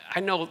I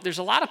know there's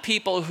a lot of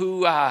people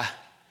who have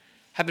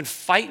been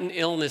fighting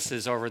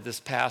illnesses over this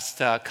past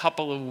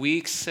couple of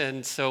weeks,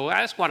 and so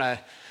I just want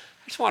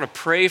to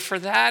pray for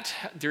that.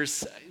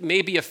 There's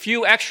maybe a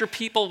few extra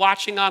people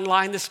watching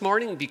online this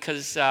morning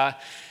because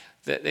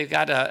they've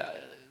got a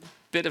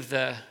bit of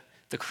the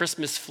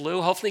Christmas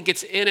flu. Hopefully it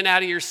gets in and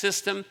out of your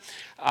system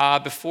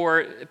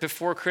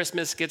before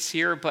Christmas gets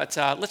here. But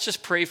let's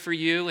just pray for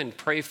you and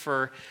pray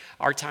for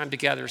our time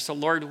together. So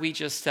Lord, we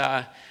just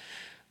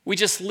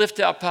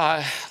lift up,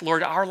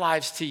 Lord, our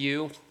lives to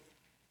you.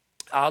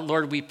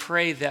 Lord, we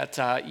pray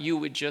that you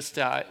would just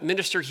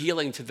minister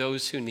healing to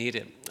those who need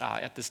it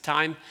at this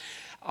time.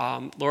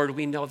 Lord,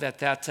 we know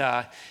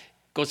that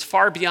goes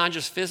far beyond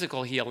just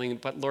physical healing,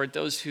 but Lord,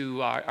 those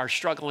who are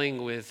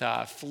struggling with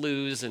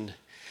flus and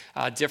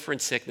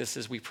different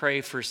sicknesses, we pray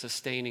for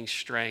sustaining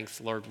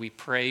strength. Lord, we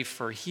pray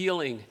for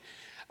healing.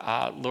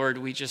 Lord,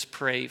 we just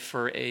pray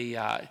for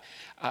a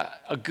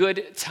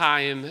good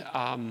time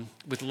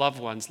with loved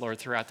ones, Lord,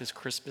 throughout this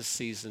Christmas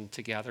season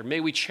together. May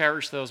we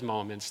cherish those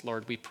moments,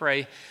 Lord. We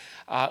pray,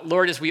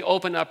 Lord, as we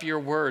open up your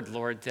word,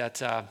 Lord,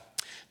 that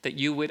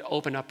you would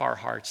open up our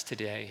hearts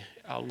today.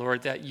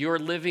 Lord, that your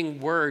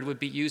living word would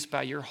be used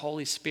by your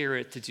Holy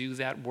Spirit to do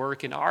that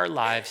work in our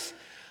lives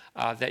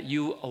that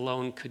you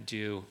alone could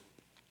do.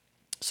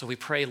 So we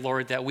pray,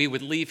 Lord, that we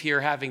would leave here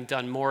having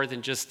done more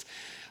than just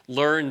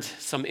learned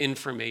some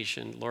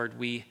information. Lord,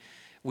 we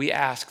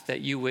ask that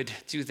you would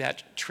do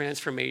that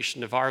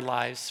transformation of our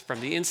lives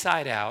from the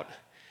inside out,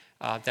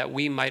 that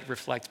we might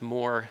reflect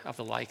more of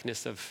the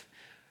likeness of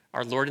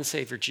our Lord and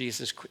Savior,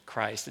 Jesus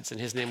Christ. It's in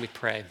his name we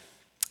pray.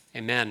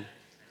 Amen.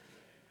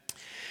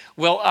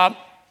 Well,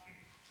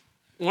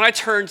 when I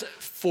turned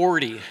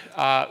 40,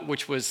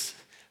 which was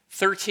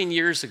 13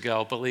 years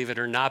ago, believe it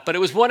or not, but it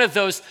was one of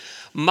those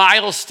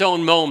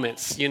milestone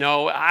moments. You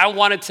know, I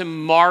wanted to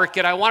mark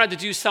it. I wanted to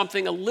do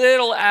something a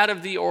little out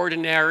of the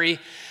ordinary.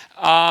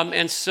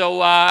 And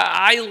so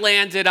I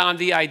landed on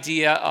the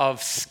idea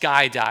of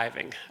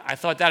skydiving. I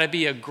thought that would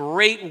be a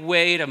great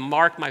way to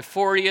mark my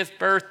 40th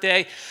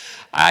birthday.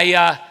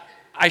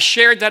 I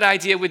shared that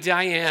idea with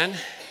Diane,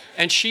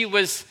 and she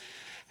was,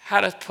 how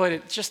to put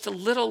it, just a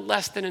little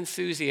less than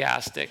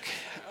enthusiastic.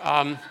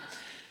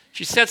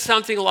 She said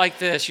something like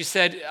this. She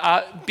said,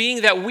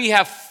 being that we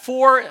have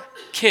 4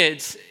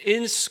 kids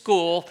in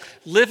school,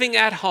 living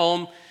at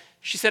home,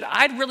 she said,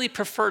 I'd really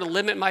prefer to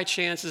limit my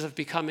chances of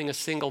becoming a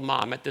single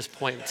mom at this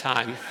point in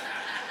time.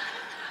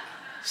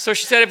 So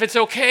she said, if it's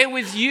okay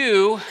with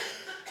you,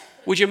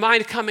 would you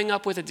mind coming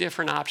up with a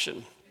different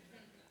option?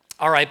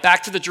 All right,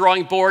 back to the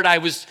drawing board. I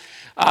was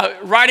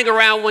riding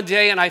around one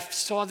day and I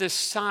saw this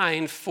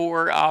sign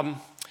for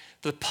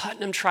the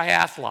Putnam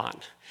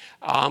Triathlon.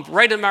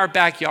 Right in our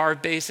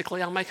backyard,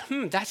 basically. I'm like,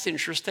 that's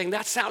interesting.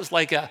 That sounds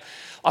like a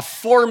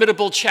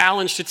formidable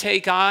challenge to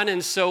take on.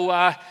 And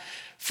so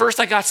first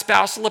I got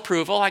spousal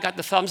approval. I got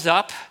the thumbs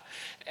up.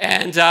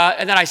 And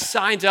then I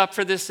signed up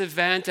for this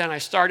event, and I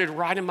started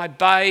riding my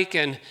bike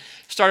and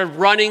started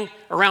running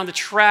around the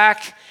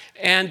track.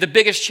 And the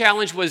biggest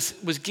challenge was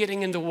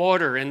getting in the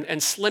water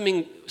and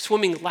swimming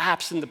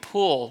laps in the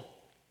pool.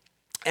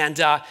 And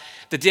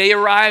the day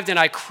arrived, and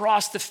I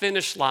crossed the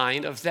finish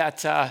line of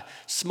that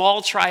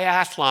small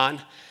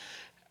triathlon,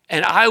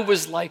 and I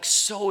was like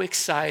so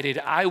excited.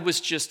 I was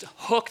just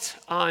hooked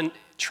on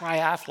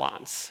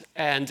triathlons,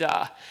 and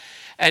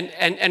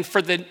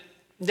for the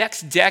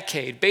next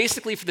decade,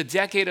 basically for the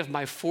decade of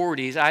my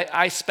 40s,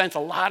 I spent a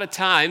lot of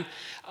time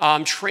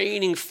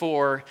training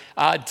for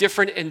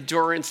different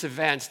endurance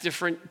events,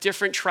 different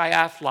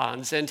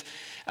triathlons, and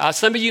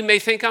some of you may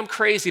think I'm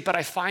crazy, but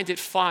I find it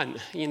fun,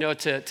 you know,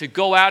 to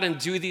go out and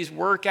do these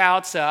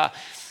workouts.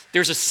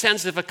 There's a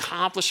sense of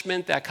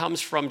accomplishment that comes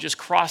from just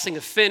crossing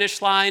a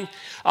finish line.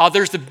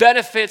 There's the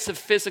benefits of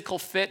physical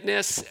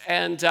fitness,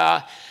 and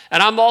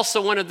I'm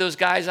also one of those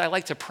guys, I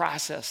like to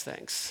process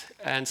things.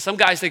 And some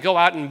guys, they go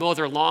out and mow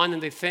their lawn,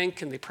 and they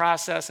think, and they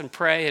process and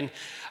pray, and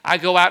I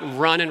go out and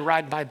run and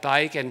ride my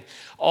bike, and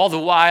all the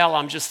while,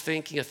 I'm just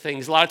thinking of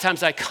things. A lot of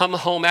times I come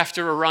home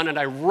after a run, and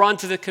I run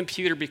to the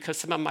computer because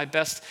some of my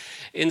best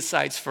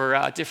insights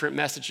for different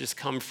messages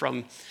come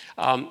from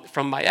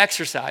my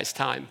exercise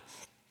time.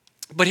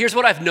 But here's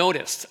what I've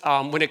noticed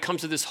when it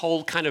comes to this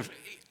whole kind of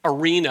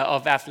arena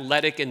of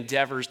athletic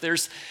endeavors.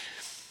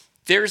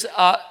 There's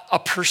a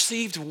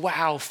perceived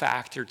wow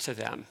factor to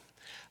them,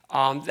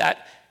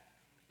 that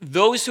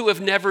those who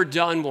have never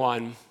done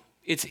one,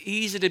 it's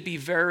easy to be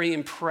very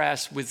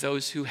impressed with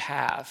those who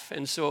have.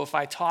 And so if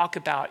I talk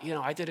about,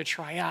 I did a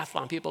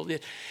triathlon, people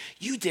did,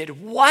 you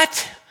did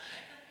what?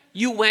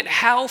 You went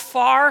how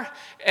far?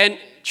 And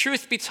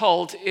truth be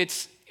told,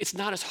 it's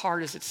not as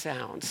hard as it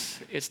sounds.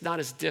 It's not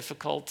as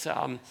difficult.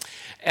 And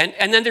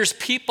then there's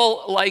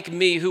people like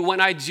me who,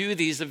 when I do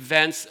these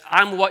events,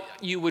 I'm what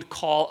you would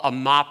call a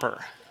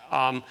mopper.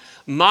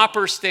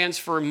 Mopper stands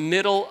for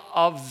middle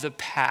of the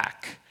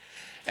pack.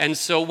 And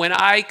so when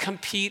I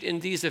compete in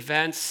these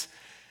events,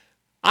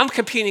 I'm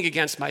competing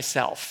against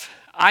myself.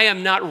 I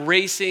am not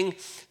racing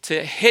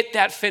to hit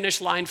that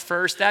finish line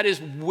first. That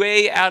is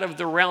way out of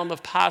the realm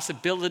of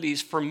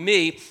possibilities for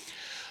me.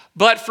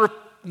 But for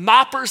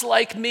moppers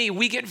like me,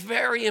 we get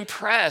very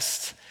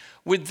impressed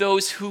with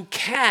those who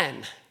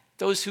can,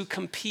 those who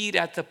compete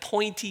at the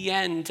pointy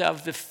end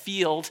of the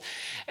field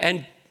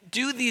and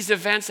do these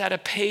events at a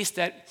pace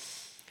that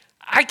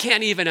I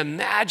can't even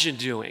imagine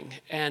doing.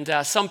 And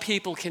some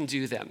people can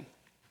do them.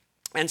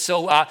 And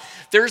so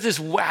there's this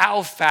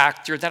wow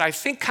factor that I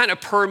think kind of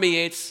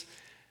permeates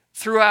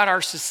throughout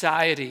our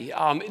society.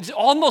 It's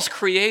almost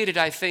created,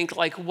 I think,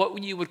 like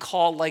what you would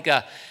call like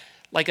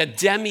a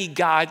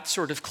demigod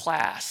sort of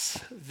class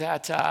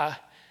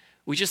that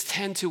we just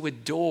tend to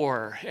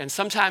adore. And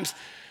sometimes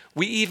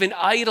we even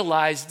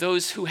idolize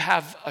those who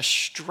have a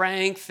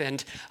strength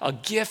and a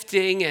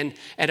gifting and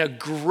a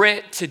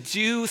grit to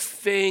do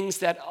things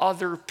that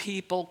other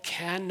people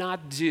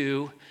cannot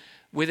do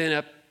within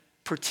a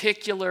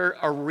particular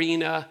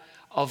arena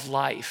of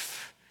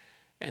life.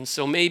 And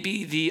so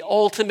maybe the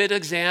ultimate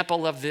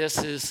example of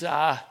this is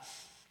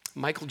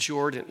Michael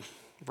Jordan,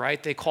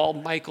 right? They call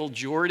Michael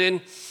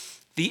Jordan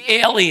the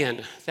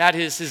alien. That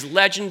is his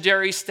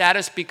legendary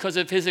status because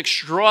of his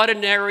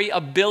extraordinary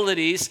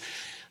abilities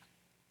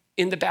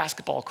in the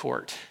basketball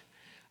court.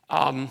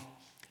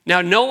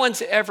 Now, no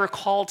one's ever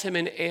called him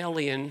an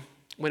alien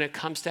when it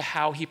comes to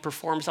how he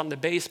performs on the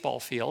baseball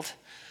field,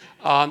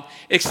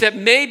 except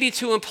maybe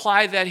to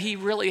imply that he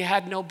really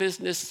had no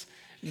business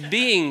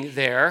being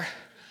there.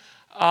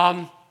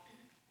 And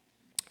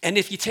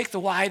if you take the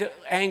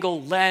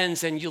wide-angle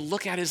lens and you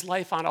look at his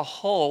life on a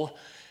whole,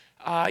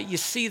 you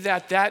see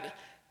that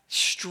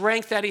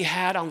strength that he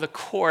had on the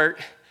court,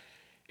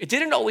 it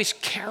didn't always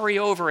carry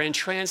over and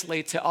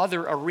translate to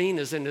other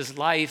arenas in his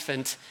life.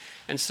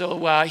 And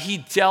so he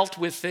dealt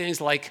with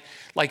things like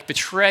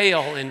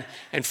betrayal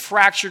and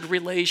fractured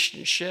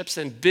relationships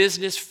and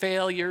business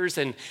failures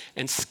and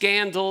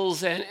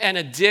scandals and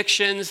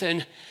addictions.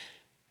 And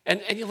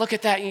you look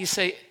at that and you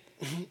say,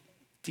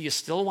 do you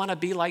still want to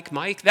be like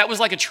Mike? That was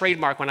like a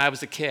trademark when I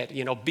was a kid,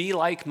 be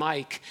like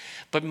Mike.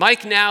 But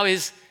Mike now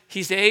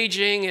he's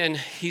aging and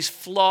he's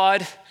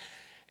flawed.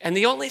 And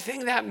the only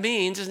thing that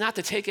means is not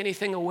to take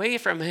anything away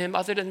from him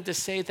other than to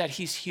say that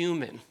he's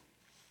human.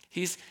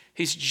 He's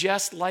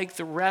just like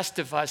the rest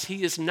of us.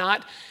 He is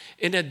not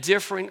in a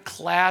different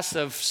class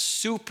of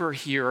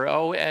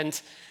superhero. And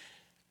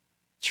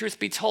truth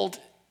be told,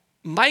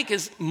 Mike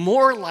is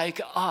more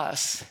like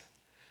us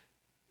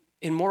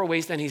in more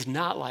ways than he's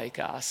not like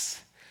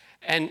us.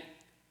 And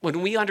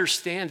when we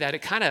understand that,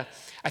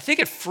 I think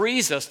it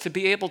frees us to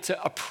be able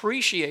to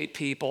appreciate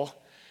people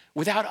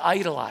without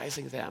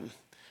idolizing them,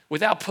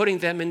 without putting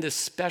them in this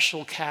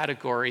special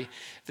category,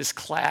 this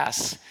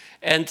class.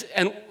 And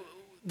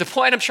the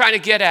point I'm trying to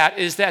get at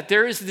is that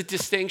there is the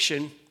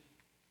distinction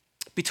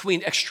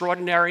between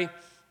extraordinary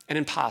and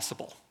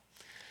impossible.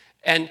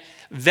 And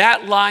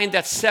that line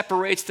that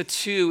separates the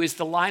two is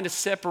the line of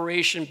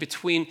separation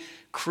between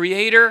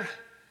creator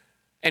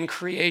and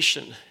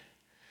creation.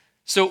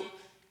 So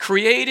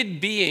created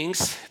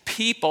beings,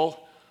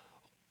 people,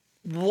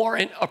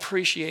 warrant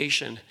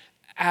appreciation,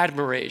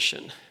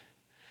 admiration.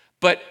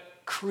 But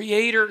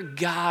Creator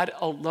God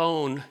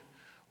alone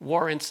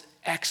warrants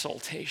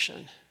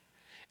exaltation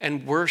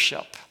and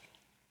worship.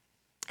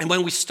 And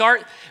when we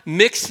start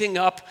mixing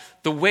up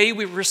the way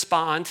we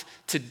respond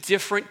to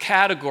different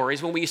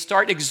categories, when we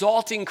start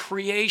exalting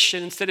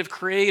creation instead of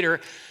creator,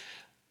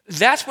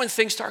 that's when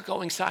things start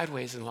going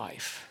sideways in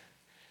life.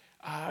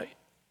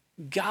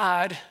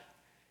 God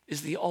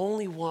is the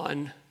only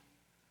one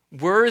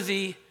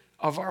worthy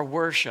of our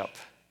worship.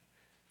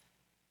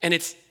 And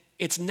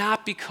it's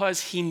not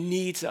because he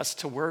needs us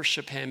to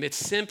worship him. It's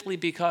simply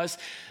because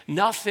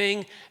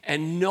nothing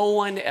and no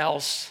one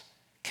else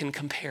can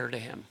compare to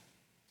him.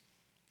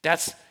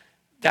 That's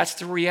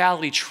the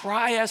reality.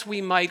 Try as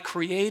we might,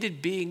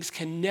 created beings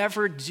can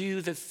never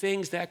do the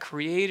things that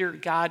Creator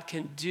God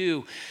can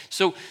do.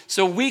 So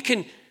we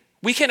can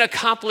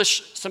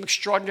accomplish some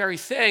extraordinary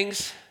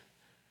things,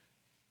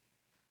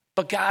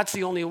 but God's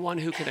the only one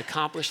who can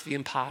accomplish the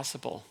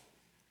impossible.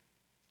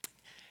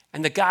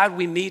 And the God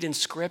we meet in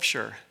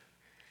Scripture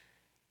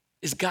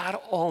is God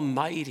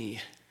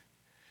Almighty.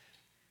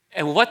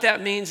 And what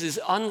that means is,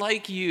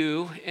 unlike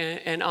you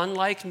and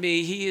unlike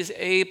me, he is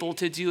able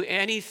to do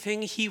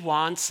anything he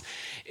wants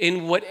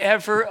in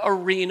whatever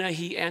arena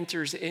he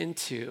enters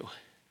into.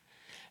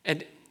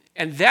 And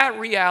that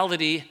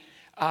reality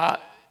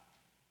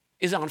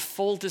is on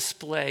full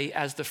display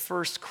as the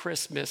first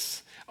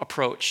Christmas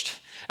approached.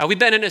 We've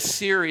been in a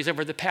series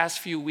over the past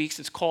few weeks.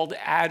 It's called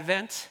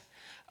Advent.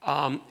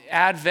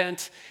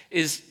 Advent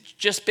is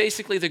just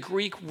basically the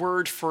Greek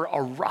word for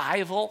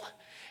arrival.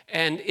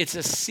 And it's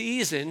a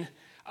season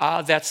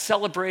that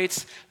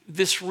celebrates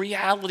this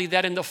reality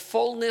that in the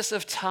fullness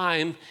of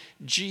time,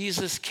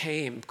 Jesus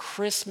came.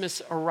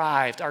 Christmas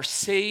arrived. Our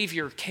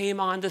Savior came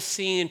on the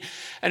scene.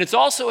 And it's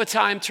also a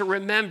time to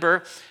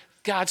remember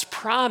God's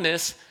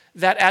promise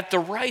that at the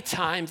right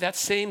time, that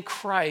same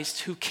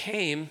Christ who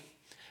came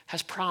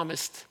has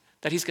promised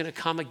that he's going to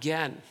come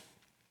again.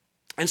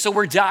 And so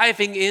we're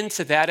diving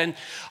into that. And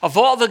of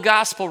all the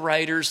gospel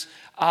writers,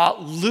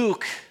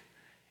 Luke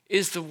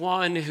is the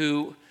one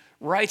who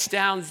writes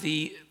down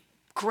the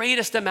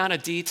greatest amount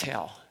of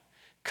detail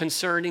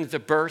concerning the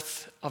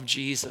birth of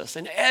Jesus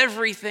and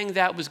everything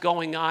that was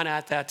going on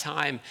at that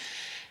time.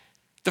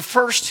 The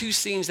first two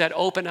scenes that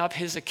open up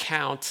his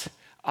account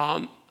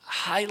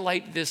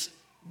highlight this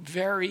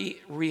very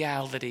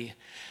reality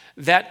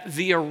that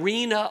the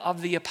arena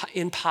of the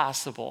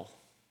impossible,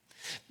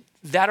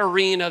 that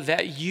arena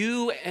that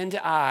you and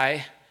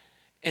I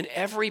and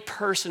every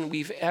person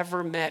we've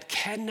ever met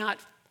cannot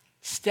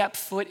step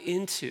foot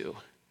into,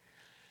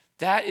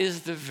 that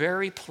is the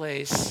very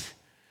place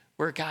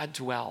where God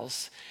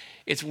dwells.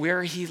 It's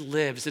where he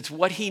lives. It's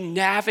what he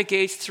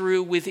navigates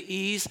through with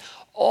ease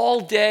all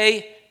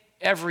day,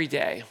 every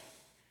day.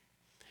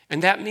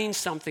 And that means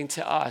something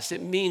to us.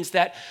 It means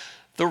that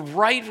the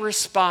right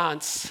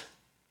response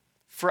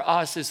for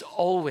us is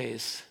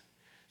always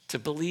to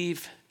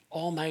believe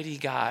Almighty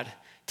God,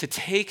 to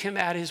take him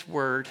at his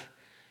word,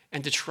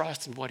 and to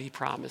trust in what he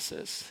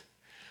promises.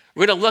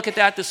 We're going to look at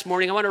that this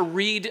morning. I want to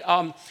read,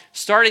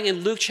 starting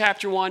in Luke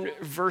chapter 1,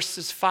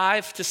 verses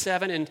 5 to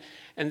 7,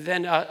 and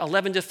then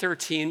 11 to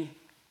 13.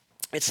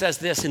 It says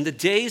this: In the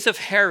days of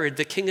Herod,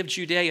 the king of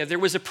Judea, there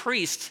was a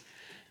priest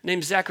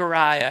named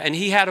Zechariah, and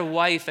he had a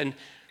wife, and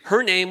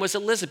her name was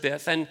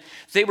Elizabeth, and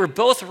they were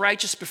both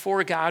righteous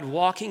before God,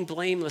 walking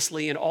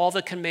blamelessly in all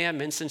the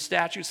commandments and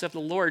statutes of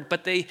the Lord.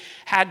 But they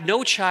had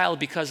no child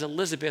because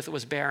Elizabeth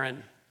was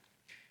barren,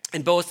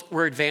 and both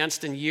were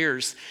advanced in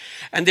years.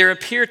 And there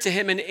appeared to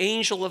him an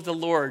angel of the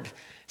Lord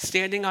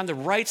standing on the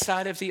right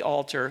side of the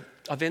altar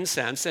of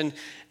incense. And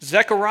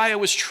Zechariah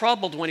was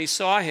troubled when he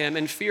saw him,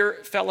 and fear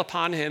fell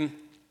upon him.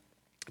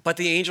 But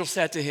the angel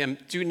said to him,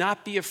 "Do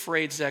not be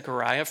afraid,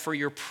 Zechariah, for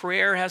your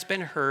prayer has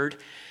been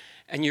heard,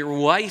 and your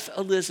wife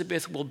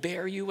Elizabeth will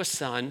bear you a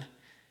son,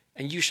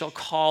 and you shall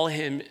call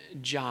him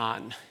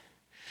John."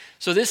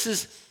 So this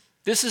is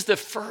the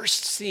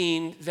first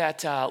scene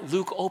that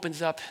Luke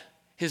opens up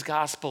his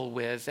gospel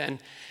with.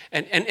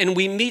 And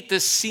we meet the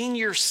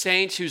senior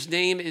saint whose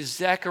name is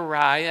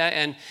Zechariah,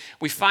 and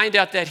we find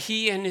out that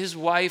he and his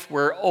wife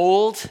were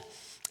old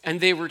and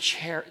they were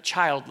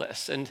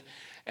childless.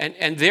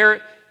 And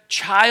their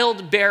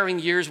childbearing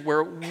years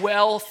were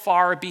well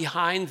far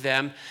behind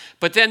them.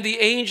 But then the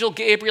angel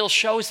Gabriel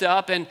shows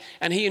up and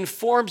he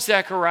informs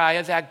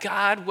Zechariah that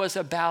God was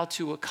about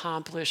to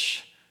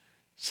accomplish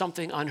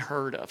something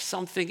unheard of,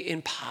 something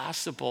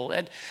impossible,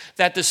 and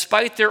that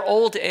despite their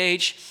old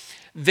age,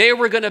 they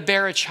were going to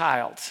bear a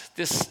child.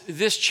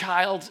 This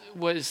child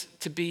was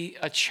to be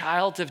a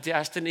child of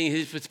destiny.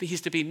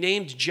 He's to be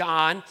named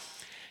John,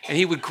 and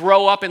he would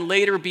grow up and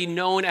later be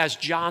known as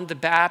John the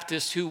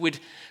Baptist, who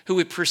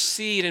would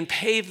proceed and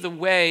pave the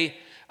way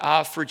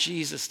for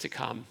Jesus to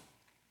come.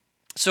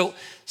 So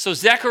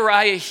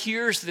Zechariah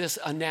hears this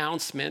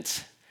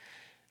announcement,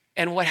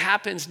 and what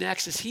happens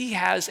next is he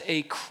has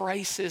a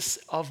crisis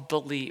of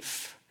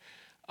belief.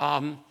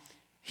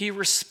 He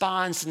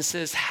responds and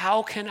says,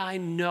 "How can I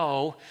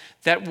know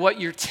that what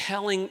you're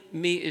telling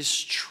me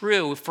is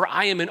true? For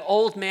I am an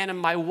old man and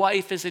my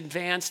wife is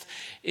advanced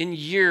in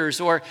years."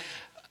 Or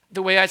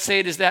the way I'd say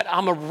it is that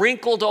I'm a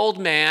wrinkled old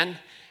man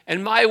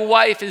and my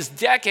wife is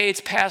decades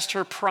past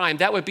her prime.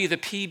 That would be the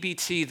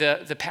PBT,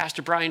 the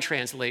Pastor Brian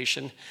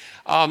translation.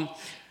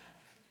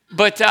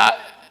 But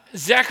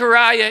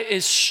Zechariah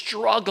is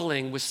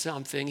struggling with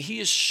something. He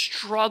is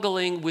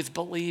struggling with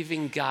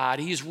believing God.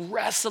 He's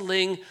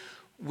wrestling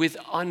with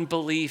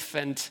unbelief,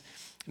 and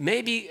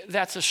maybe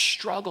that's a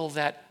struggle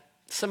that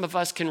some of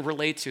us can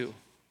relate to.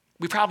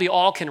 We probably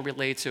all can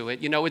relate to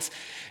it. You know,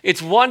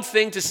 it's one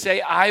thing to say,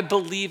 I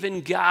believe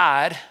in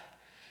God,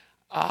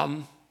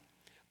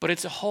 but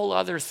it's a whole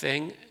other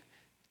thing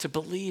to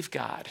believe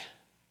God.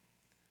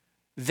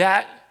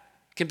 That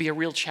can be a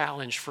real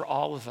challenge for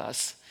all of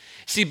us.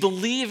 See,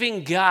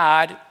 believing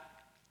God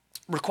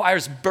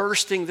requires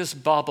bursting this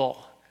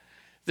bubble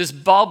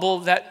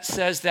that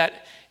says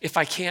that if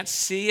I can't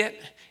see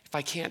it, if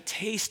I can't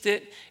taste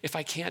it, if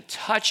I can't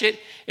touch it,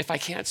 if I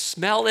can't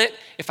smell it,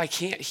 if I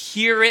can't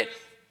hear it,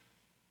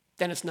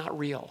 then it's not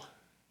real.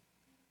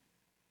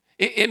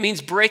 It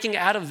means breaking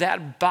out of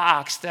that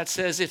box that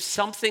says if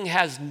something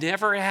has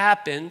never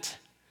happened,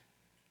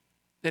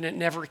 then it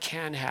never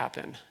can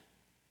happen.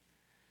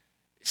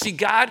 See,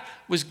 God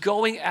was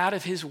going out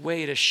of his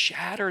way to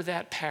shatter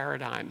that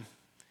paradigm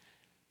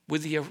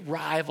with the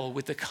arrival,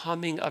 with the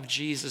coming of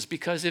Jesus.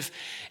 Because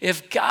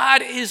if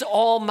God is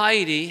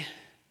almighty,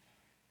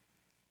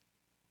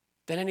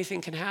 then anything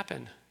can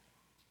happen.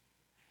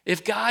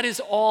 If God is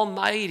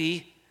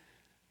almighty,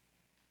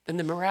 then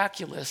the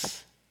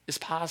miraculous is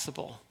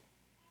possible.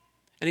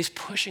 And he's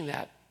pushing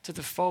that to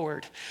the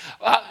forward.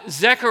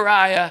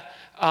 Zechariah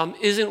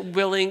isn't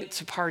willing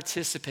to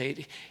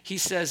participate. He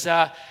says,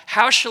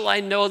 "How shall I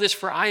know this?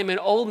 For I am an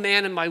old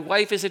man and my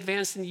wife is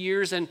advanced in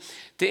years." And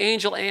the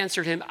angel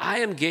answered him, "I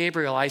am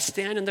Gabriel. I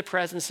stand in the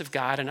presence of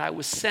God, and I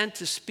was sent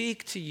to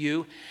speak to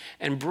you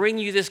and bring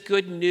you this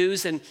good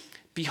news. And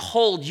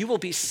behold, you will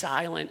be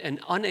silent and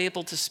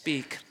unable to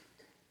speak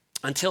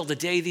until the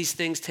day these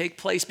things take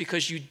place,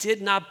 because you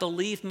did not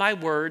believe my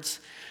words,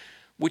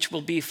 which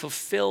will be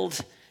fulfilled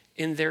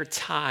in their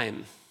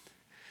time."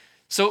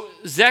 So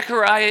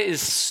Zechariah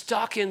is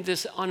stuck in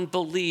this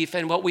unbelief,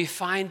 and what we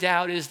find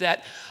out is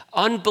that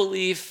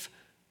unbelief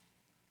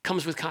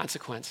comes with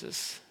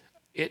consequences.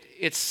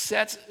 It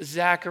sets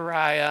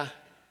Zechariah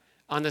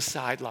on the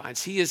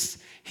sidelines. He is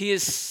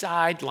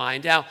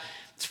sidelined. Now,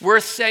 it's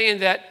worth saying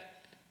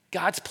that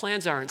God's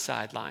plans aren't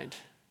sidelined,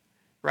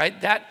 right?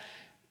 That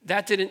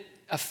didn't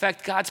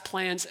affect God's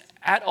plans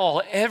at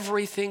all.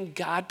 Everything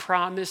God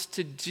promised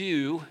to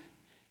do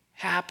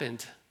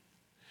happened.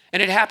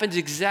 And it happened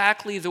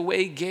exactly the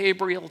way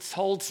Gabriel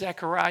told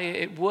Zechariah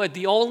it would.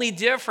 The only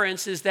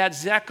difference is that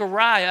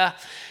Zechariah,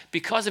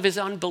 because of his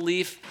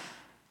unbelief,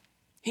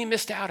 he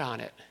missed out on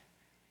it.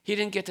 He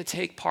didn't get to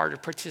take part or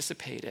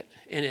participate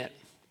in it.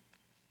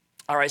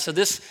 All right, so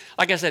this,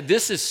 like I said,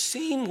 this is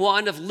scene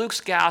one of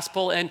Luke's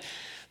gospel, and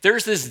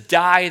there's this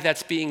die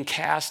that's being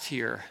cast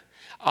here.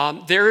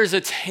 There is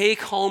a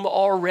take home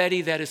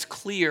already that is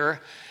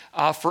clear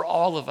for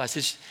all of us.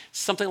 It's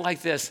something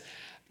like this: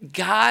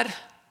 God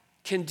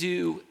can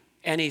do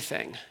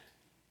anything.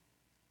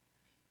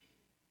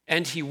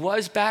 And he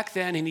was back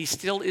then, and he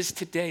still is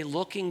today,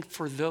 looking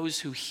for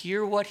those who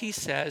hear what he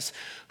says,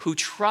 who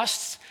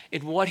trust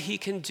in what he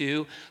can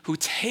do, who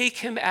take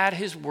him at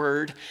his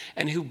word,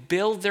 and who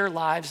build their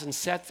lives and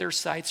set their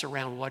sights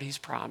around what he's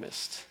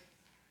promised.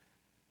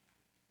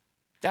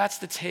 That's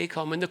the take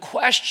home. And the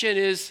question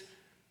is,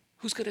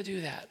 who's going to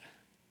do that?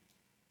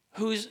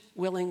 Who's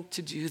willing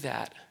to do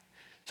that?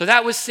 So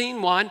that was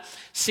scene one.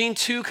 Scene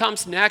two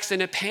comes next,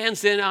 and it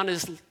pans in on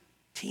his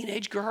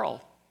teenage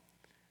girl.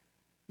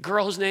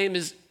 Girl whose name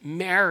is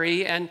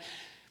Mary. And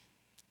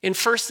in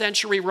first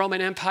century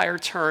Roman Empire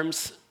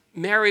terms,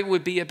 Mary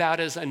would be about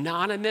as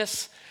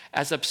anonymous,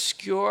 as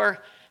obscure,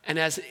 and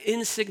as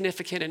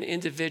insignificant an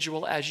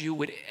individual as you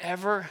would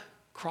ever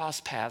cross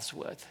paths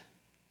with.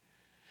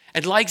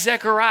 And like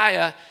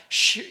Zechariah,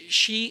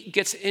 she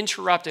gets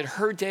interrupted.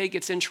 Her day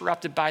gets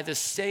interrupted by the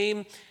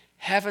same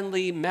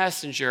heavenly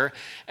messenger.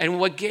 And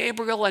what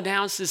Gabriel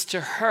announces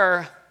to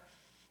her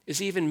is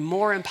even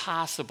more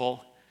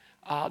impossible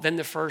than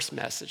the first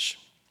message.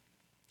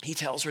 He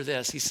tells her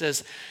this. He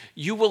says,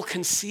 "You will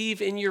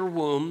conceive in your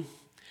womb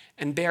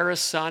and bear a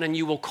son, and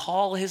you will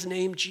call his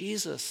name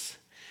Jesus.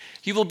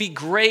 He will be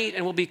great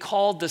and will be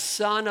called the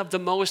Son of the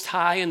Most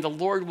High, and the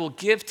Lord will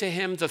give to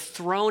him the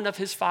throne of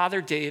his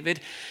father David,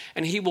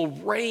 and he will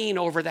reign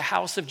over the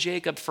house of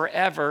Jacob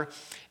forever,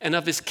 and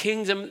of his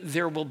kingdom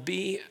there will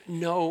be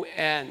no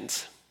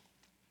end."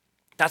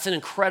 That's an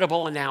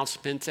incredible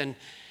announcement, and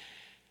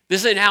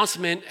this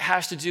announcement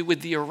has to do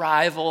with the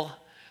arrival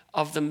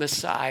of the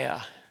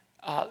Messiah,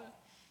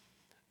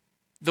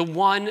 the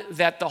one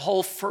that the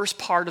whole first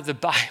part of the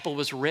Bible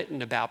was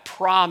written about,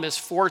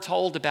 promised,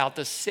 foretold about,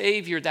 the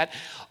Savior that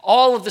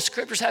all of the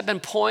scriptures have been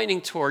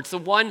pointing towards, the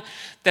one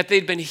that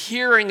they'd been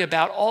hearing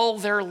about all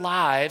their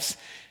lives.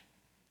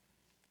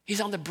 He's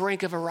on the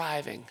brink of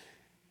arriving.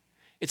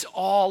 It's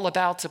all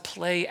about to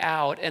play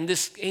out. And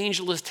this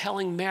angel is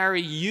telling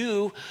Mary,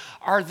 you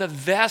are the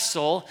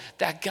vessel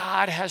that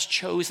God has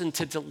chosen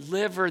to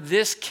deliver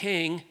this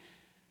king,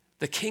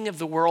 the king of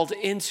the world,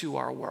 into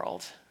our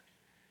world.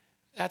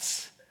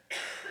 That's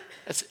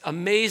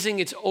amazing.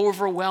 It's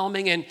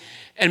overwhelming.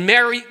 And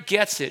Mary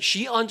gets it.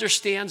 She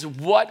understands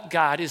what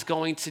God is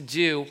going to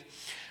do.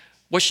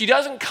 What she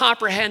doesn't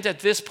comprehend at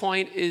this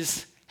point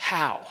is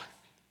how.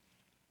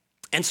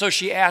 And so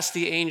she asks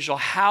the angel,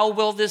 "How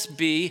will this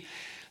be,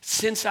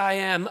 since I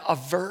am a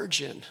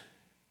virgin?"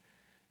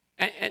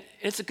 And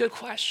it's a good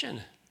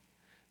question,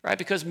 right?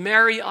 Because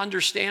Mary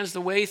understands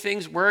the way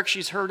things work.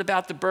 She's heard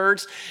about the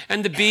birds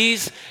and the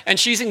bees, and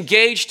she's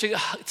engaged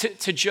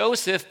to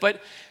Joseph,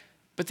 but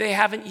they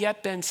haven't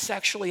yet been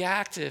sexually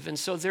active. And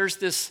so there's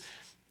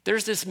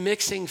this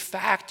mixing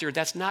factor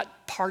that's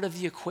not part of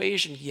the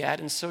equation yet.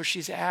 And so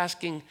she's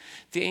asking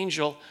the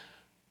angel,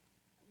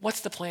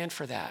 what's the plan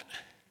for that?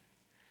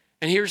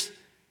 And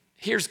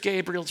here's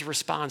Gabriel's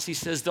response. He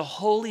says, "The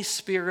Holy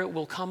Spirit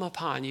will come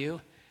upon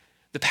you.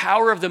 The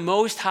power of the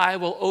Most High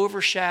will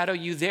overshadow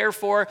you.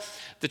 Therefore,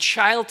 the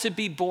child to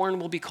be born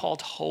will be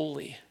called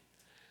Holy,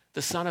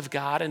 the Son of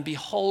God. And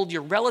behold,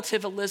 your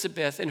relative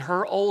Elizabeth, in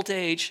her old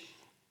age,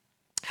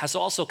 has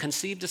also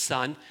conceived a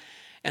son.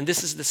 And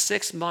this is the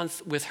 6th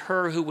month with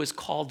her who was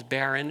called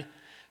barren.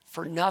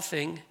 For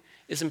nothing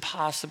is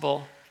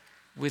impossible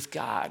with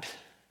God."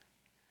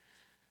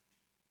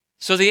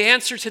 So the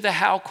answer to the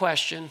how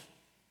question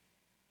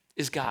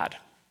is God.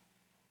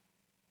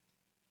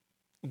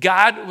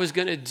 God was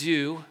going to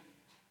do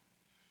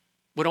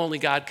what only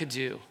God could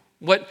do,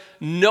 what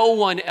no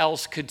one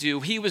else could do.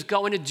 He was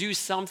going to do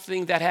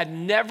something that had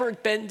never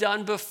been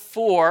done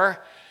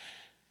before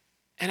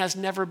and has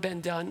never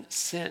been done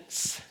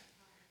since.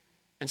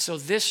 And so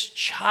this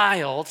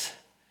child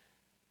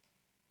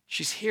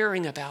she's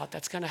hearing about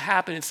that's going to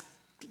happen, it's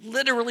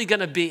literally going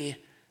to be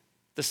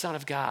the Son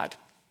of God.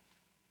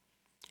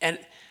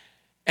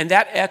 And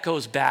that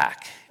echoes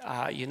back.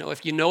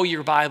 If you know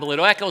your Bible, it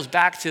echoes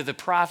back to the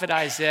prophet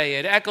Isaiah.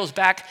 It echoes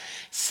back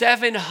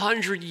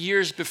 700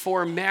 years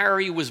before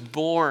Mary was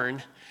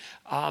born.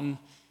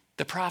 The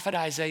The prophet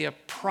Isaiah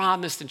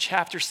promised in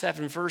chapter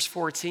 7, verse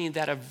 14,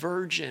 that a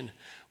virgin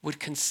would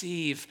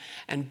conceive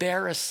and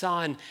bear a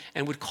son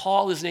and would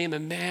call his name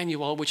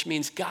Emmanuel, which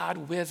means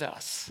God with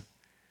us.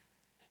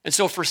 And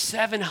so for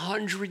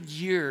 700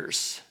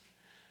 years,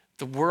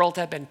 the world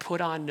had been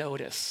put on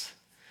notice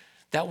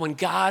that when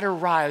God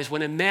arrives,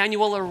 when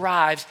Emmanuel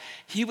arrives,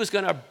 he was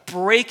going to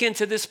break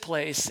into this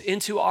place,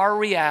 into our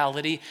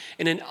reality,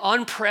 in an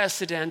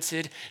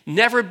unprecedented,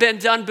 never been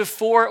done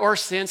before or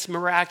since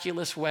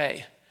miraculous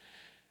way.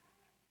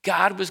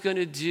 God was going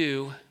to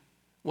do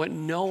what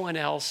no one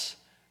else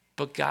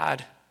but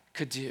God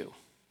could do.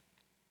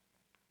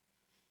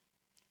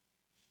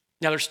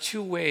 Now, there's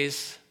two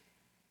ways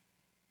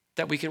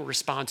that we can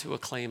respond to a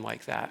claim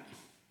like that.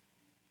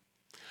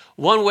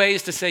 One way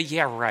is to say,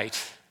 yeah,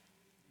 right.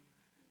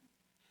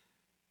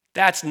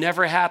 That's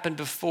never happened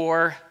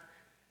before,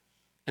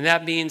 and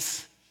that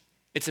means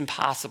it's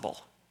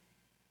impossible.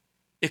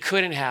 It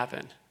couldn't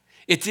happen.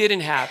 It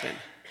didn't happen.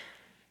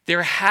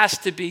 There has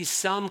to be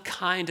some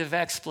kind of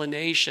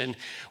explanation.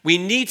 We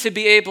need to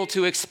be able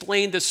to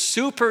explain the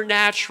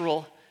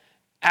supernatural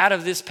out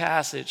of this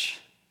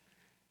passage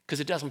because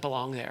it doesn't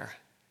belong there.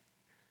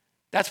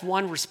 That's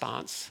one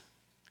response.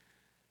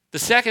 The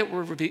second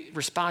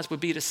response would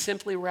be to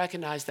simply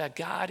recognize that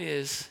God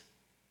is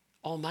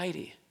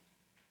almighty.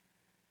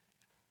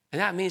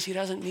 And that means he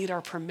doesn't need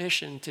our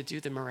permission to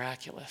do the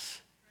miraculous.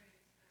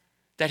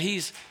 That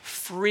he's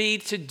free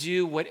to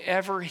do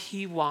whatever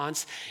he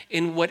wants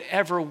in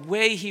whatever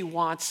way he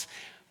wants,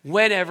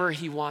 whenever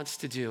he wants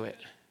to do it.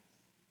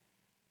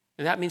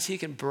 And that means he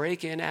can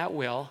break in at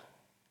will.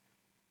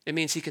 It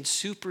means he can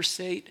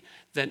supersede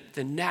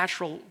the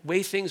natural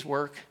way things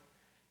work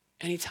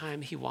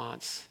anytime he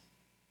wants.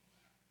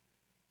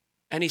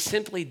 And he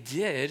simply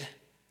did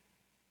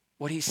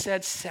what he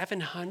said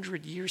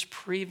 700 years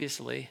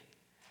previously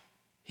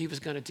he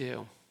was going to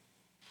do.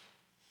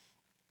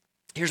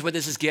 Here's what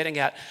this is getting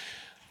at.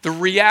 The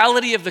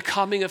reality of the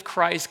coming of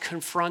Christ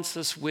confronts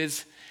us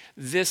with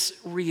this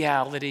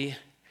reality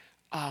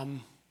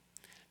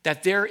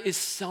that there is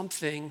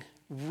something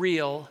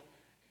real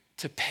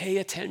to pay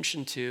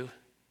attention to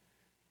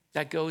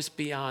that goes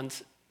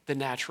beyond the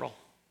natural.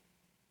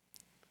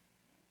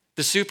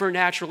 The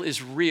supernatural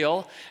is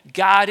real.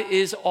 God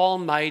is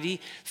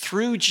almighty.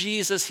 Through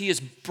Jesus, he is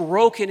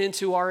broken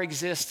into our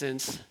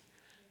existence.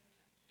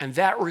 And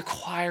that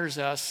requires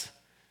us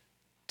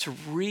to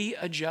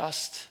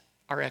readjust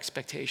our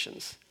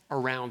expectations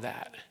around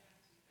that.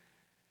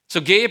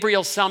 So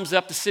Gabriel sums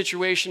up the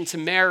situation to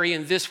Mary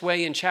in this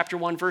way in chapter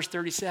 1, verse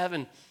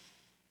 37.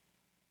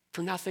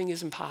 For nothing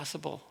is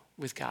impossible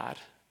with God.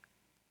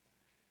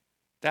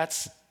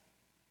 That's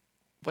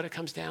what it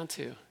comes down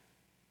to.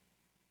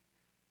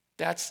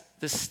 That's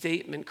the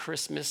statement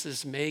Christmas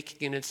is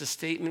making, and it's a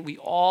statement we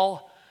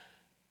all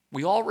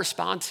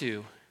respond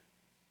to,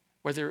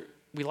 whether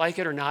we like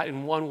it or not,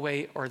 in one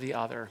way or the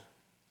other.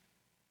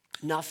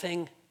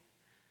 Nothing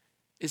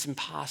is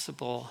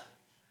impossible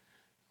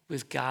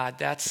with God.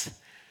 That's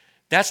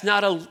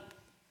not a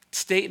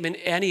statement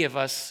any of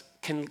us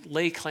can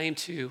lay claim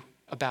to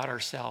about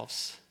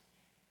ourselves.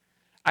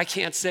 I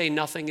can't say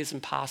nothing is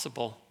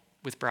impossible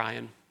with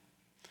Brian.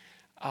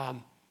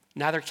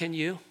 Neither can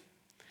you.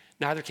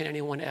 Neither can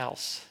anyone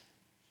else.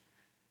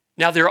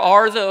 Now, there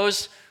are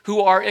those who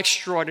are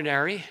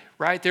extraordinary,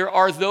 right? There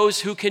are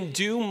those who can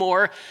do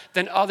more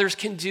than others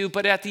can do,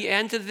 but at the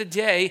end of the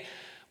day,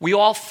 we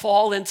all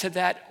fall into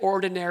that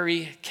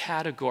ordinary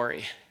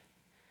category.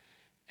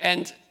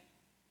 And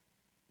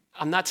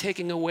I'm not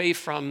taking away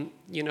from,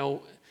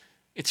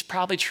 it's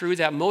probably true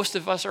that most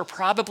of us are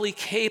probably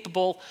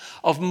capable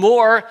of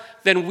more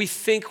than we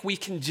think we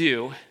can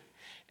do.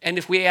 And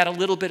if we add a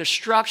little bit of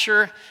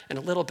structure and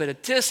a little bit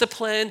of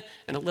discipline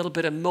and a little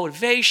bit of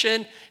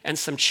motivation and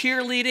some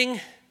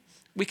cheerleading,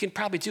 we can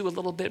probably do a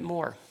little bit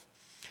more.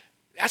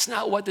 That's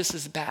not what this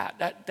is about.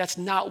 That's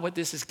not what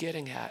this is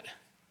getting at.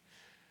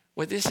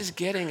 What this is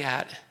getting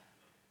at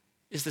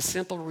is the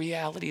simple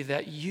reality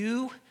that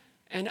you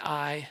and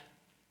I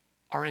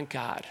are in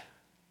God.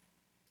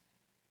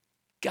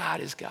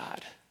 God is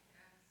God.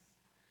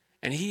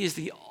 And he is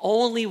the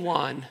only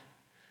one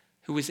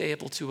who is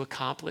able to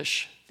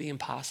accomplish the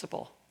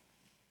impossible.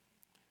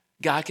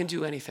 God can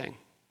do anything.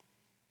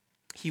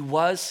 He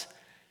was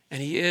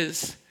and he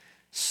is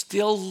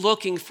still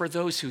looking for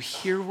those who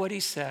hear what he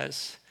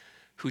says,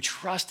 who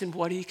trust in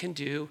what he can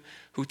do,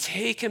 who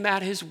take him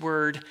at his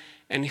word,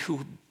 and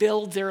who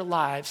build their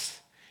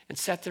lives and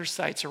set their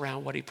sights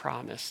around what he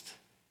promised.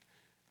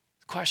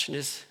 The question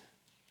is,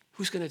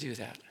 who's going to do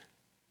that?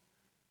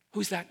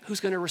 Who's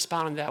going to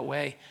respond in that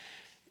way?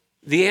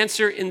 The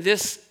answer in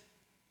this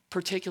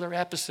particular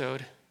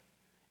episode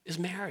is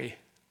Mary,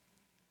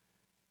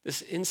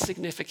 this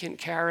insignificant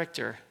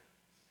character.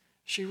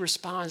 She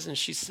responds and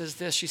she says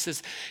this. She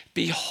says,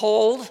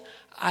 "Behold,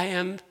 I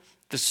am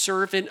the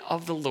servant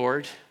of the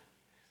Lord.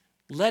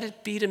 Let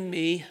it be to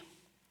me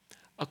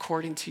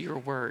according to your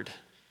word."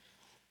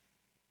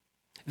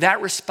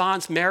 That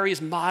response, Mary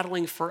is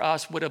modeling for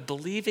us what a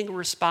believing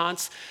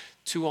response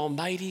to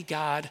Almighty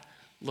God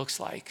looks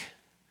like.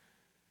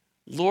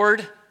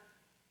 Lord,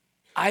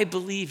 I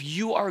believe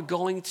you are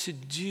going to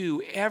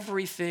do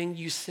everything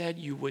you said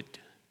you would.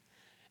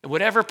 And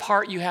whatever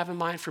part you have in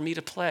mind for me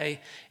to play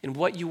in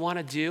what you want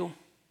to do,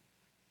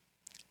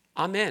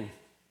 I'm in.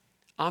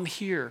 I'm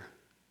here.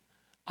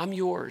 I'm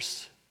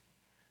yours.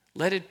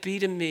 Let it be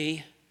to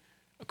me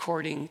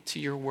according to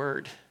your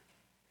word.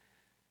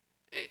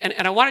 And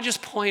I want to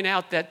just point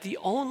out that the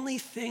only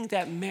thing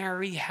that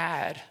Mary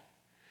had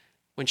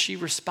when she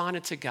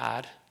responded to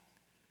God,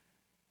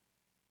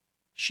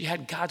 she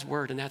had God's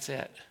word, and that's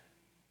it.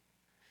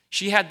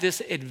 She had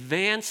this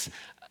advance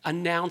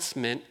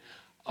announcement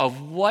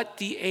of what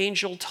the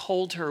angel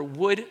told her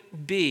would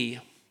be.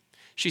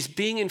 She's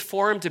being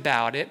informed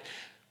about it,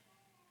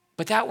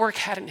 but that work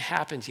hadn't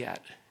happened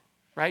yet,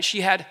 right?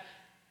 She had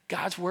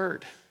God's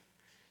word.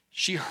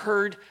 She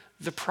heard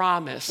the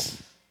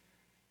promise,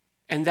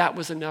 and that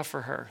was enough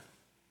for her.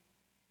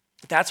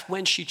 That's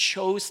when she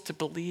chose to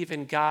believe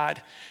in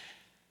God.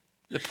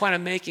 The point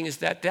I'm making is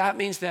that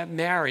means that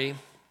Mary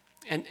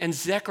and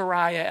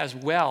Zechariah as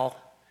well,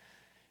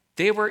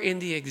 they were in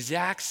the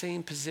exact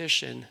same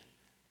position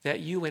that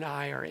you and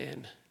I are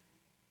in.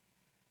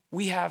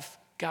 We have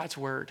God's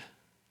word.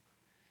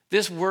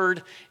 This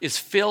word is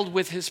filled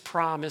with his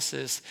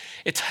promises.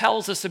 It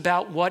tells us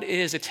about what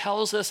is. It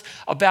tells us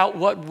about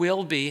what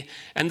will be.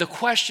 And the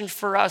question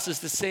for us is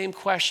the same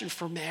question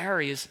for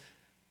Mary is,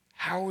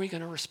 how are we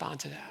going to respond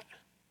to that?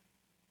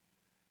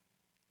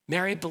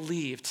 Mary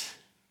believed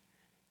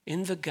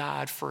in the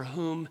God for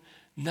whom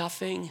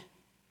nothing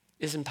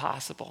is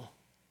impossible.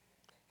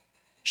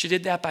 She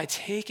did that by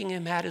taking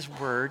him at his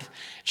word.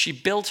 She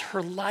built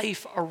her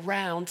life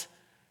around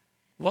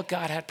what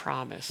God had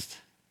promised.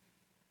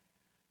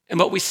 And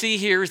what we see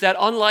here is that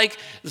unlike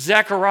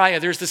Zechariah,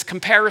 there's this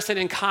comparison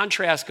and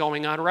contrast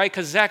going on, right?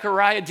 Because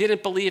Zechariah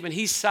didn't believe and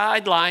he's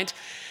sidelined.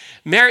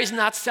 Mary's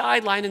not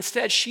sidelined.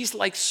 Instead, she's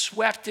like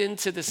swept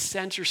into the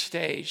center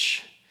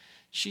stage.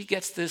 She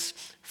gets this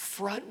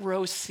front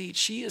row seat.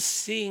 She is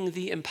seeing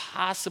the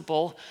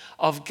impossible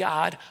of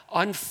God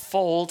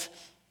unfold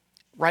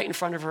right in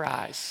front of her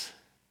eyes.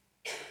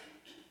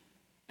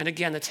 And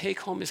again, the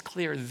take home is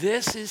clear.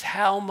 This is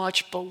how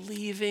much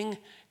believing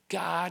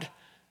God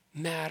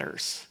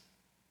matters.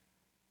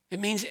 It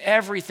means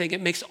everything.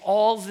 It makes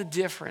all the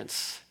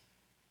difference.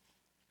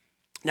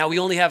 Now, we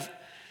only have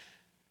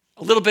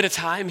a little bit of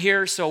time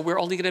here, so we're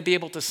only going to be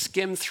able to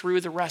skim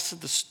through the rest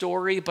of the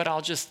story, but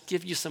I'll just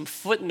give you some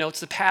footnotes.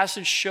 The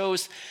passage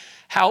shows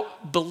how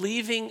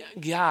believing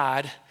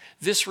God,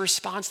 this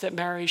response that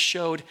Mary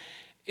showed,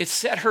 it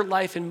set her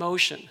life in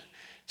motion.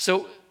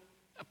 So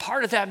a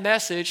part of that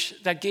message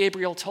that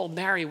Gabriel told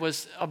Mary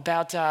was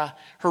about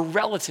her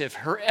relative,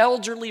 her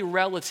elderly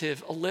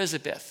relative,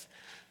 Elizabeth,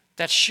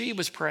 that she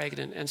was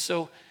pregnant. And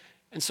so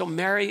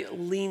Mary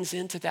leans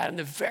into that. And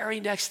the very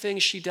next thing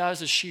she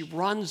does is she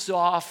runs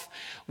off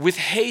with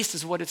haste,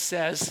 is what it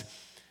says.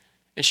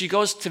 And she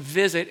goes to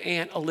visit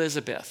Aunt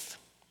Elizabeth.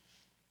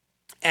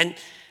 And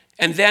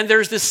then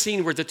there's this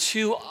scene where the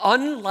two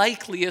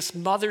unlikeliest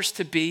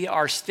mothers-to-be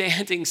are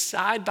standing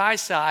side by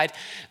side.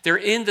 They're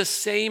in the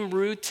same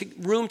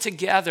room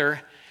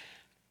together.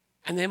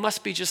 And they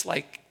must be just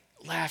like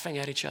laughing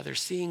at each other,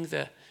 seeing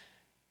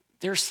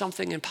there's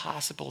something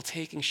impossible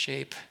taking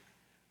shape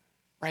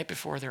right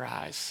before their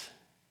eyes.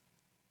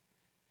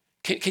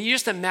 Can you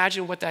just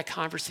imagine what that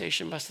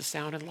conversation must have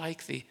sounded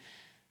like? The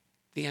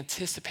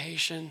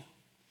anticipation,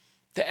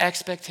 the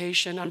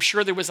expectation. I'm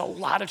sure there was a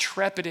lot of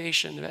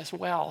trepidation as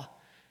well.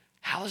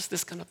 How is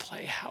this going to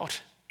play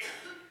out?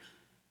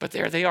 But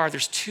there they are.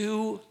 There's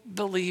two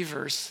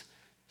believers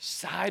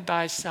side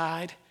by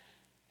side,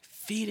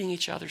 feeding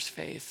each other's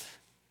faith.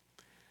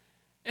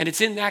 And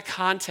it's in that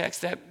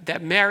context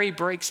that Mary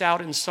breaks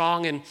out in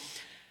song. And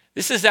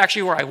this is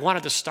actually where I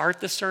wanted to start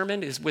the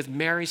sermon, is with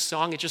Mary's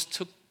song. It just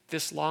took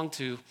this long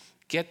to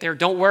get there.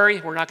 Don't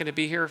worry, we're not going to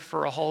be here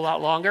for a whole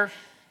lot longer.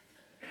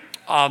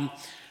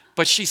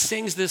 But she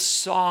sings this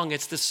song.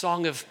 It's the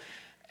song of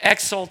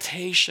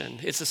exaltation.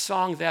 It's a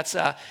song that's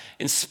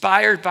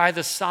inspired by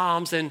the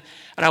Psalms. And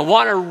I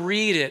want to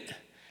read it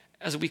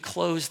as we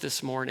close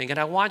this morning. And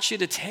I want you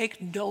to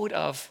take note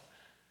of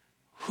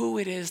who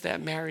it is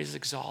that Mary is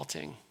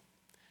exalting.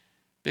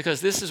 Because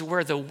this is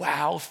where the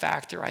wow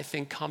factor, I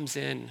think, comes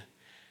in.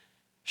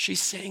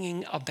 She's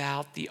singing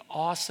about the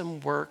awesome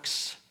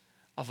works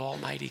of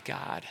Almighty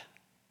God.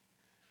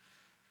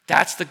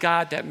 That's the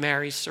God that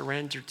Mary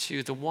surrendered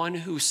to, the one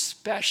who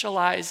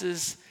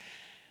specializes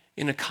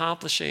in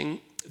accomplishing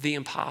the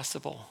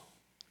impossible.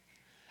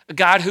 A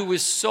God who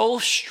is so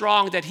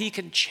strong that he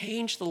can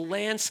change the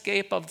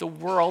landscape of the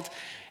world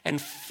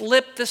and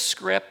flip the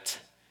script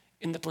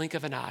in the blink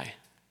of an eye.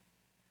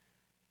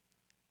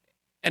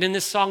 And in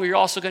this song, we're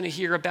also going to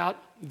hear about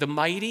the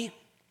mighty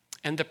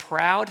and the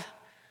proud.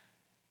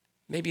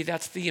 Maybe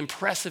that's the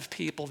impressive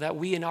people that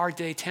we in our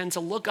day tend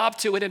to look up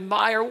to and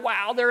admire.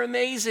 Wow, they're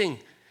amazing.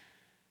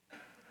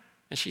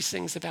 And she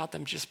sings about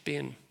them just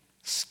being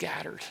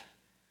scattered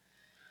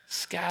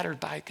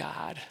by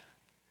God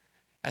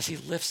as he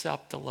lifts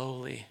up the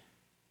lowly.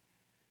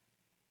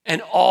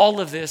 And all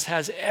of this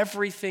has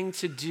everything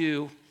to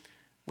do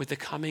with the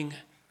coming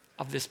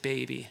of this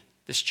baby,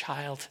 this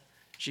child,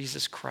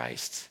 Jesus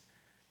Christ.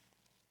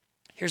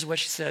 Here's what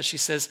she says. She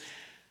says,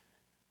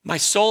 "My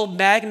soul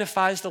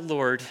magnifies the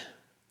Lord,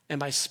 and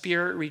my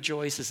spirit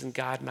rejoices in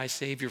God my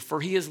Savior,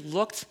 for he has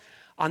looked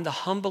on the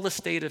humble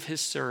estate of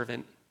his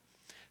servant.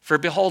 For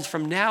behold,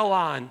 from now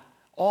on,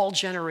 all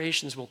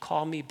generations will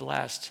call me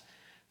blessed,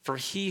 for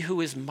he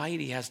who is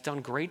mighty has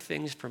done great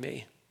things for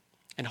me,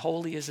 and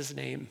holy is his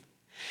name.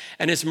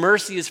 And his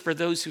mercy is for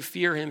those who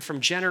fear him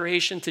from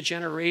generation to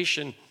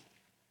generation.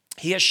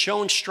 He has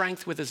shown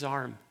strength with his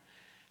arm.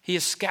 He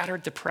has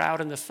scattered the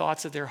proud in the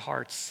thoughts of their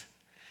hearts.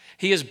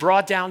 He has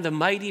brought down the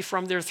mighty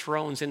from their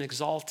thrones and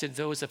exalted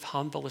those of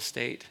humble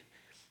estate.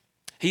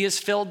 He has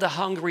filled the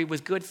hungry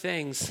with good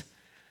things,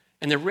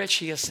 and the rich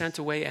he has sent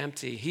away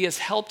empty. He has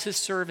helped his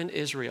servant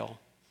Israel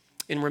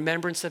in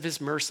remembrance of his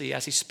mercy,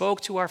 as he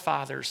spoke to our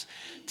fathers,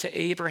 to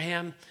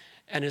Abraham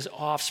and his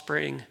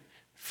offspring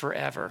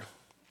forever."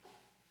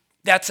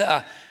 That's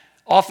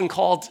often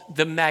called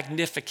the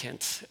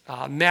Magnificat.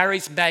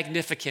 Mary's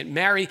Magnificat.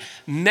 Mary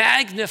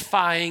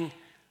magnifying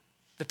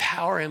the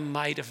power and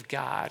might of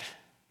God.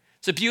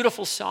 It's a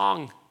beautiful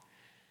song.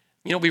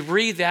 You know, we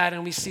read that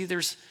and we see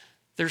there's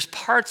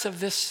parts of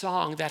this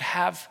song that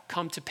have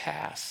come to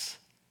pass,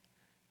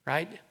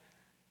 right?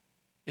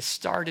 It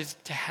started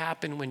to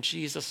happen when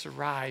Jesus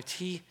arrived.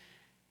 He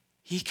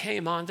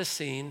came on the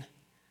scene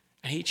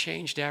and he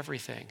changed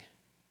everything.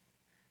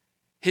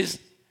 His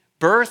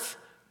birth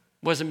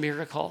was a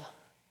miracle,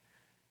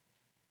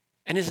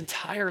 and his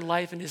entire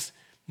life and his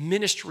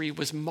ministry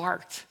was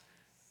marked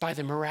by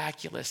the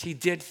miraculous. He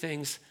did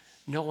things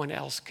no one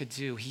else could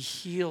do. He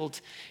healed,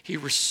 he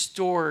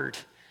restored,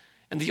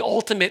 and the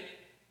ultimate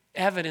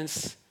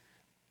evidence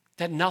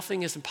that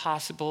nothing is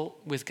impossible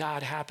with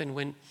God happened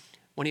when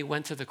he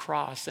went to the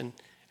cross and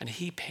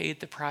he paid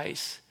the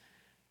price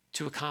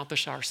to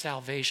accomplish our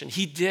salvation.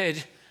 He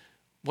did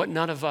what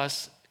none of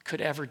us could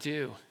ever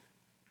do.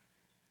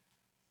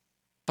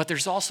 But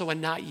there's also a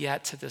not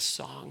yet to this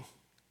song,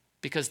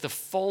 because the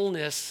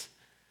fullness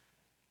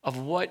of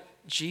what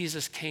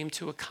Jesus came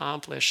to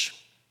accomplish,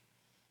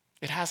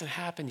 it hasn't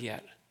happened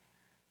yet,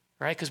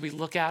 right? Because we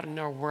look out in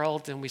our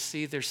world and we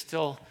see there's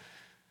still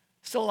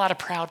a lot of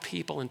proud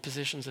people in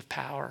positions of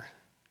power.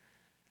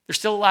 There's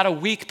still a lot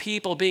of weak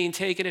people being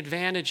taken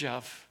advantage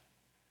of.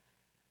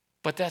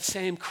 But that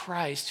same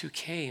Christ who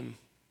came,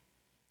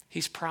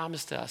 he's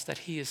promised us that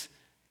he is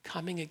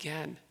coming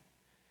again.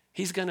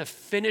 He's going to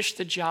finish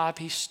the job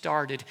he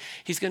started.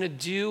 He's going to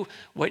do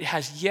what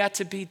has yet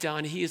to be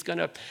done. He is going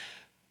to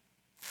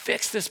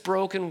fix this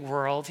broken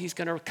world. He's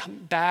going to come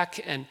back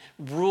and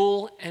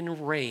rule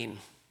and reign.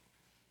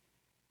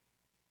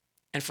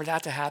 And for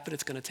that to happen,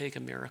 it's going to take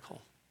a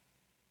miracle.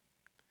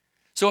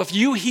 So if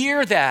you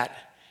hear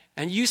that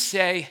and you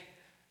say,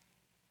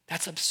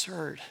 "That's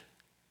absurd,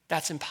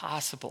 that's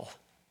impossible,"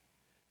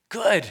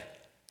 good,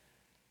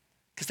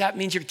 because that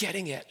means you're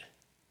getting it.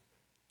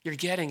 You're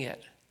getting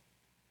it.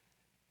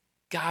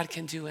 God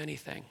can do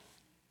anything.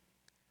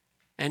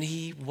 And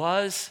he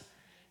was,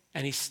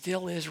 and he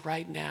still is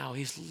right now.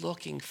 He's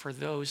looking for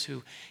those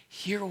who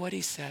hear what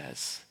he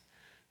says,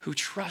 who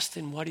trust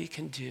in what he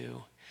can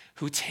do,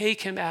 who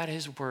take him at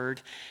his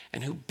word,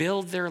 and who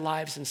build their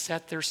lives and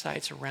set their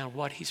sights around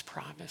what he's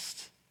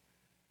promised.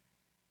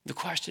 The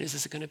question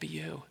is it going to be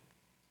you?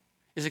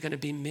 Is it going to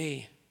be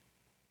me?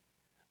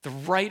 The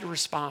right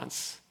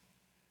response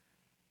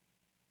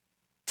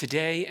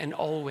today and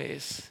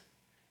always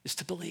is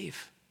to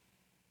believe,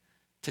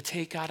 to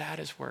take God at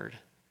his word,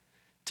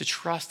 to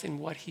trust in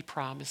what he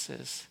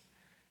promises,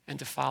 and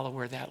to follow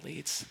where that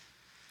leads.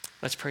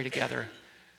 Let's pray together.